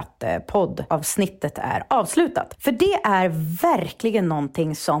efter att poddavsnittet är avslutat. För det är verkligen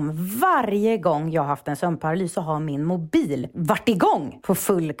någonting som varje gång jag har haft en sömnparalys så har min mobil varit igång på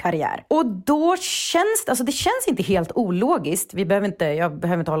full karriär. Och då känns det känns inte helt ologiskt. Jag behöver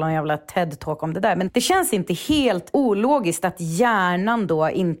inte hålla en jävla TED-talk om det där. Men det känns inte helt ologiskt att hjärnan då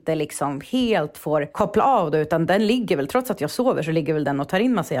inte liksom helt får koppla av det, utan den ligger väl, trots att jag sover så ligger väl den och tar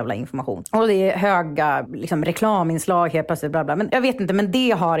in massa jävla information. Och det är höga liksom reklaminslag helt plötsligt, bla bla. Men jag vet inte, men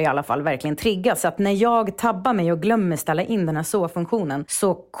det har i alla fall verkligen triggat. Så att när jag tabbar mig och glömmer ställa in den här sovfunktionen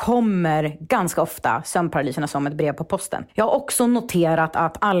så kommer ganska ofta sömnparalyserna som ett brev på posten. Jag har också noterat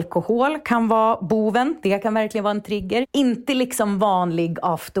att alkohol kan vara boven. Det kan verkligen vara en trigger. Inte liksom vanlig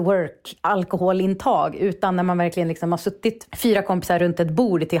after work alkoholintag, utan när man verkligen liksom har suttit 4 kompisar runt ett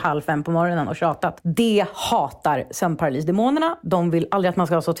bord till 4:30 på morgonen och tjatat. Det hatar sömnparalysdemonerna. De vill aldrig att man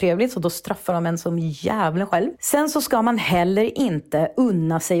ska ha så trevligt, så då straffar de en som jävlen själv. Sen så ska man heller inte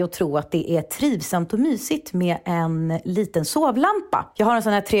unna sig och tro att det är trivsamt och mysigt med en liten sovlampa. Jag har en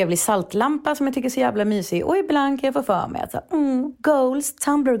sån här trevlig saltlampa som jag tycker är så jävla mysig, och ibland kan jag få för mig att goals,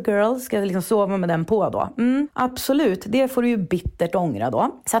 Tumblr girl, ska jag liksom sova med den på då. Absolut, det får du ju bittert ångra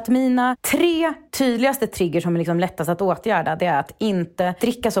då. Så att mina 3 tydligaste trigger som är liksom lättast att åtgärda, det är att inte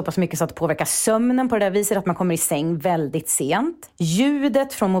dricka så pass mycket så att det påverkar sömnen på det där viset att man kommer i säng väldigt sent.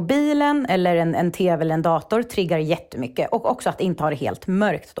 Ljudet från mobilen eller en tv eller en dator triggar jättemycket, och också att inte ha det helt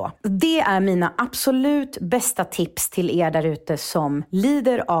mörkt då. Det är mina absolut bästa tips till er där ute som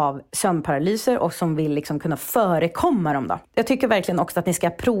lider av sömnparalyser och som vill liksom kunna förekomma dem då. Jag tycker verkligen också att ni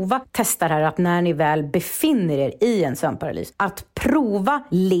ska testa det här, att när ni väl befinner er i en sömnparalys, att prova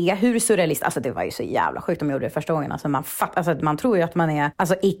le hur surrealist. Alltså det var ju så jävla sjukt om jag gjorde det första gången. Alltså man tror ju att man är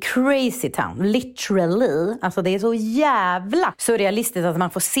i crazy town, literally. Alltså det är så jävla surrealistiskt att man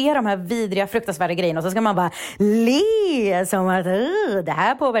får se de här vidriga, fruktansvärda grejerna, och så ska man bara le som att det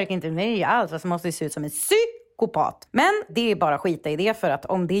här påverkar inte mig alls. Alltså måste det se ut som en psykopat. Men det är bara skita i det, för att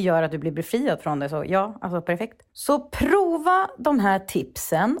om det gör att du blir befriad från det, så ja, alltså perfekt. Så prova de här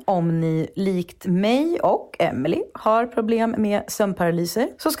tipsen om ni likt mig och Emily har problem med sömnparalyser.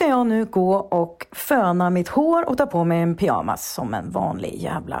 Så ska jag nu gå och föna mitt hår och ta på mig en pyjamas som en vanlig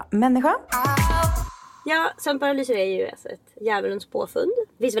jävla människa. Ja, sömnparalyser är ju alltså ett djävulens påfund.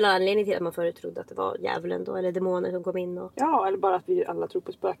 Det finns väl en anledning till att man förut trodde att det var djävulen då, eller demoner som kom in och... Ja, eller bara att vi alla tror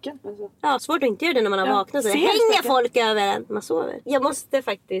på spöken. Alltså. Ja, svårt att inte göra det när man har vaknat. Så det hänger folk över en. Man sover. Jag måste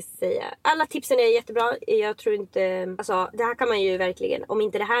faktiskt säga, alla tipsen är jättebra. Jag tror inte... Alltså, det här kan man ju verkligen... Om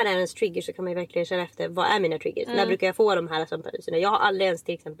inte det här är ens trigger så kan man ju verkligen känna efter, vad är mina triggers? När brukar jag få de här sömnparalyserna? Jag har aldrig ens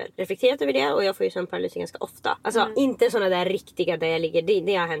till exempel reflekterat över det, och jag får ju sömnparalyser ganska ofta. Alltså, inte sådana där riktiga där jag ligger...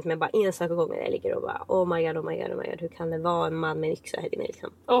 Det har hänt med bara enstaka gånger där jag ligger och bara... Oh my god, hur kan det vara en man med en yxa här inne liksom?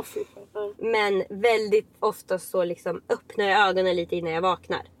 Men väldigt ofta så liksom öppnar jag ögonen lite innan jag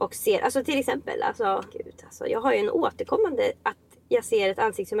vaknar och ser, alltså till exempel, jag har ju en återkommande att jag ser ett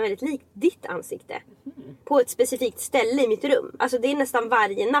ansikte som är väldigt likt ditt ansikte. På ett specifikt ställe i mitt rum. Alltså det är nästan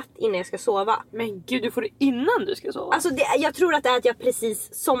varje natt innan jag ska sova. Men gud, du får det innan du ska sova? Alltså jag tror att det är att jag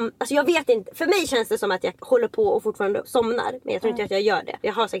precis som... Alltså jag vet inte. För mig känns det som att jag håller på och fortfarande somnar. Men jag tror inte att jag gör det.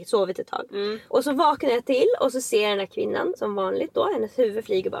 Jag har säkert sovit ett tag. Och så vaknar jag till och så ser jag den här kvinnan som vanligt då. Hennes huvud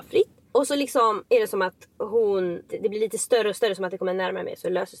flyger bara fritt. Och så liksom är det som att det blir lite större och större, som att det kommer närmare mig, så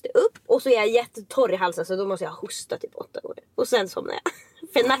löses det upp. Och så är jag jättetorr i halsen, så då måste jag hosta typ 8 gånger. Och sen somnar jag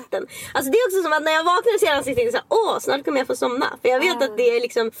för natten. Alltså det är också som att när jag vaknar och ser ansiktet så här, snart kommer jag få somna. För jag vet att det är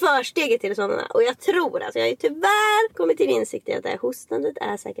liksom försteget till att somna. Och jag tror, alltså jag har ju tyvärr kommit till insikt i att det här hostandet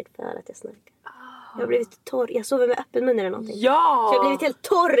är säkert för att jag snarkar. Jag har blivit torr. Jag sover med öppen mun eller någonting. Ja! Så jag har blivit helt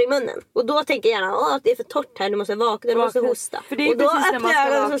torr i munnen. Och då tänker jag gärna, det är för torrt här. Du måste vakna, du måste hosta. För det är och då öppnar jag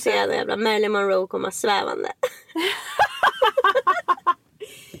ögonen vakna. och så ser jag den jävla Marilyn Monroe komma svävande.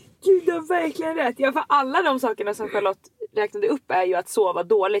 Gud, du har verkligen rätt. Ja, för alla de sakerna som Charlotte räknade upp är ju att sova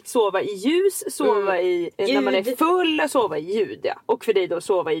dåligt. Sova i ljus, sova i när man är full, sova i ljud. Ja. Och för dig då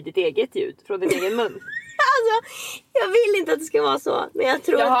sova i ditt eget ljud från din egen mun. Alltså, jag vill inte att det ska vara så. Men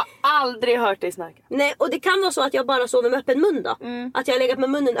jag har aldrig hört dig snarka. Nej, och det kan vara så att jag bara sover med öppen mun då. Att jag har legat med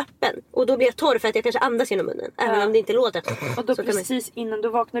munnen öppen. Och då blir jag torr för att jag kanske andas genom munnen. Även om det inte låter. Och då så precis innan, då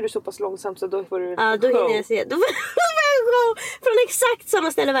vaknar du så pass långsamt så då får du då hinner jag se. Då får jag show från exakt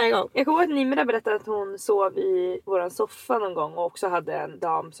samma ställe varje gång. Jag kommer ihåg att Nimra berättade att hon sov i våran soffa någon gång. Och också hade en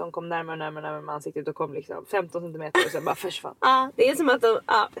dam som kom närmare med ansiktet. Och kom liksom 15 centimeter och sen bara försvann. Ja, det är som att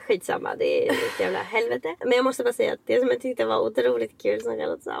skitsamma. Det är ett jävla helvete. Men jag måste bara säga att det som jag tyckte var otroligt kul som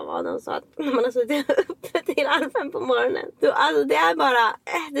Charlotte sa var när hon sa att när man har suttit uppe till 5 på morgonen. Då, alltså det är bara,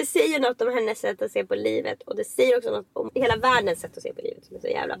 det säger något om hennes sätt att se på livet. Och det säger också något om hela världens sätt att se på livet som är så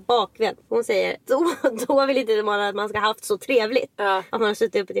jävla bakvänt. Hon säger, då vill inte man att man ska ha haft så trevligt. Att man har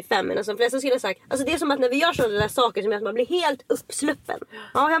suttit uppe till 5. Men som flesta skulle ha sagt, alltså det är som att när vi gör sådana där saker som gör att man blir helt uppsluppen.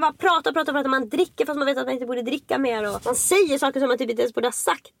 Ja, jag bara pratar, man dricker fast man vet att man inte borde dricka mer. Och man säger saker som man typ inte ens borde ha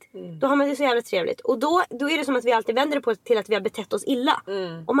sagt. Då har man det så jävla trevligt. Och då är det som att vi alltid vänder det på till att vi har betett oss illa.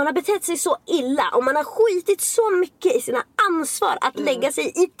 Om man har betett sig så illa, om man har skitit så mycket i sina ansvar att lägga sig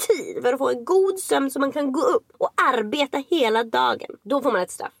i tid för att få en god sömn så man kan gå upp och arbeta hela dagen, då får man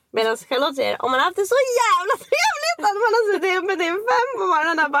ett straff. Medan Charlotte säger, om man har haft det så jävla trevligt att man har suttit uppe till 5 på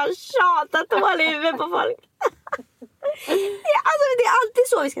morgonen och bara tjatat hål i huvudet på folk. Det är alltid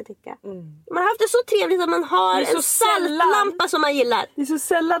så vi ska tycka. Man har haft det så trevligt att man har en saltlampa som man gillar. Det är så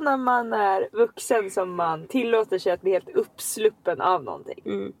sällan när man är vuxen som man tillåter sig att bli helt uppsluppen av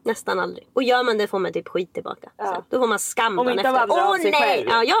någonting. Nästan aldrig. Och gör man det får man typ skit tillbaka. Så, då får man skam. Om inte av andra, av sig själv.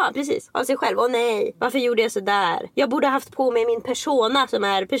 Ja, precis. Av sig själv. Nej, varför gjorde jag så där? Jag borde ha haft på mig min persona som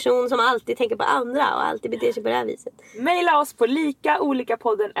är person som alltid tänker på andra och alltid beter sig på det här viset. Maila oss på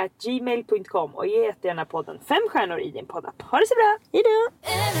likaolikapodden@gmail.com och ge jättegärna podden 5 stjärnor i din poddapp. Ha det så bra. Hejdå.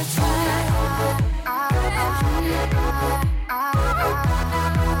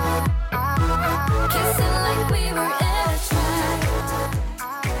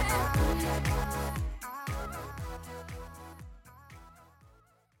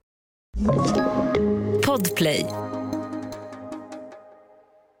 Podplay.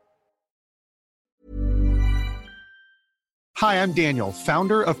 Hi, I'm Daniel,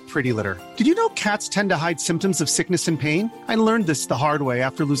 founder of Pretty Litter. Did you know cats tend to hide symptoms of sickness and pain? I learned this the hard way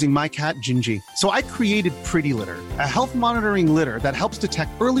after losing my cat, Gingy. So I created Pretty Litter, a health monitoring litter that helps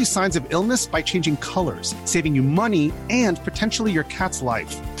detect early signs of illness by changing colors, saving you money and potentially your cat's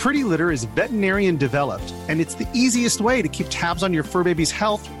life. Pretty Litter is veterinarian developed, and it's the easiest way to keep tabs on your fur baby's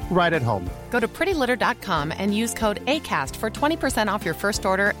health right at home. Go to prettylitter.com and use code ACAST for 20% off your first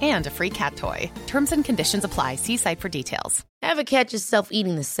order and a free cat toy. Terms and conditions apply. See site for details. Ever catch yourself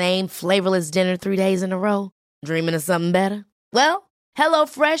eating the same flavorless dinner 3 days in a row? Dreaming of something better? Well,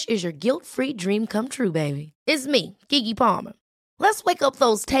 HelloFresh is your guilt-free dream come true, baby. It's me, Keke Palmer. Let's wake up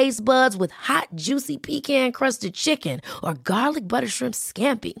those taste buds with hot, juicy pecan-crusted chicken or garlic butter shrimp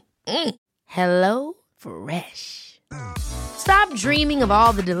scampi. Hello Fresh. Stop dreaming of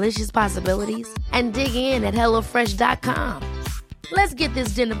all the delicious possibilities and dig in at HelloFresh.com. Let's get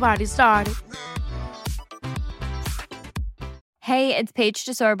this dinner party started. Hey, it's Paige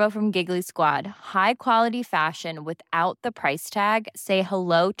DeSorbo from Giggly Squad. High quality fashion without the price tag. Say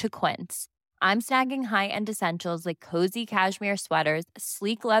hello to Quince. I'm snagging high-end essentials like cozy cashmere sweaters,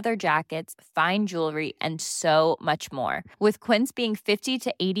 sleek leather jackets, fine jewelry, and so much more. With Quince being 50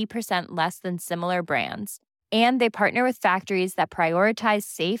 to 80% less than similar brands. And they partner with factories that prioritize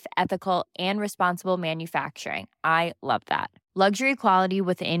safe, ethical, and responsible manufacturing. I love that. Luxury quality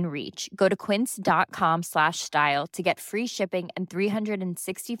within reach. Go to quince.com/style to get free shipping and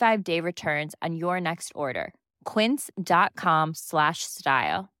 365-day returns on your next order.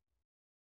 Quince.com/style.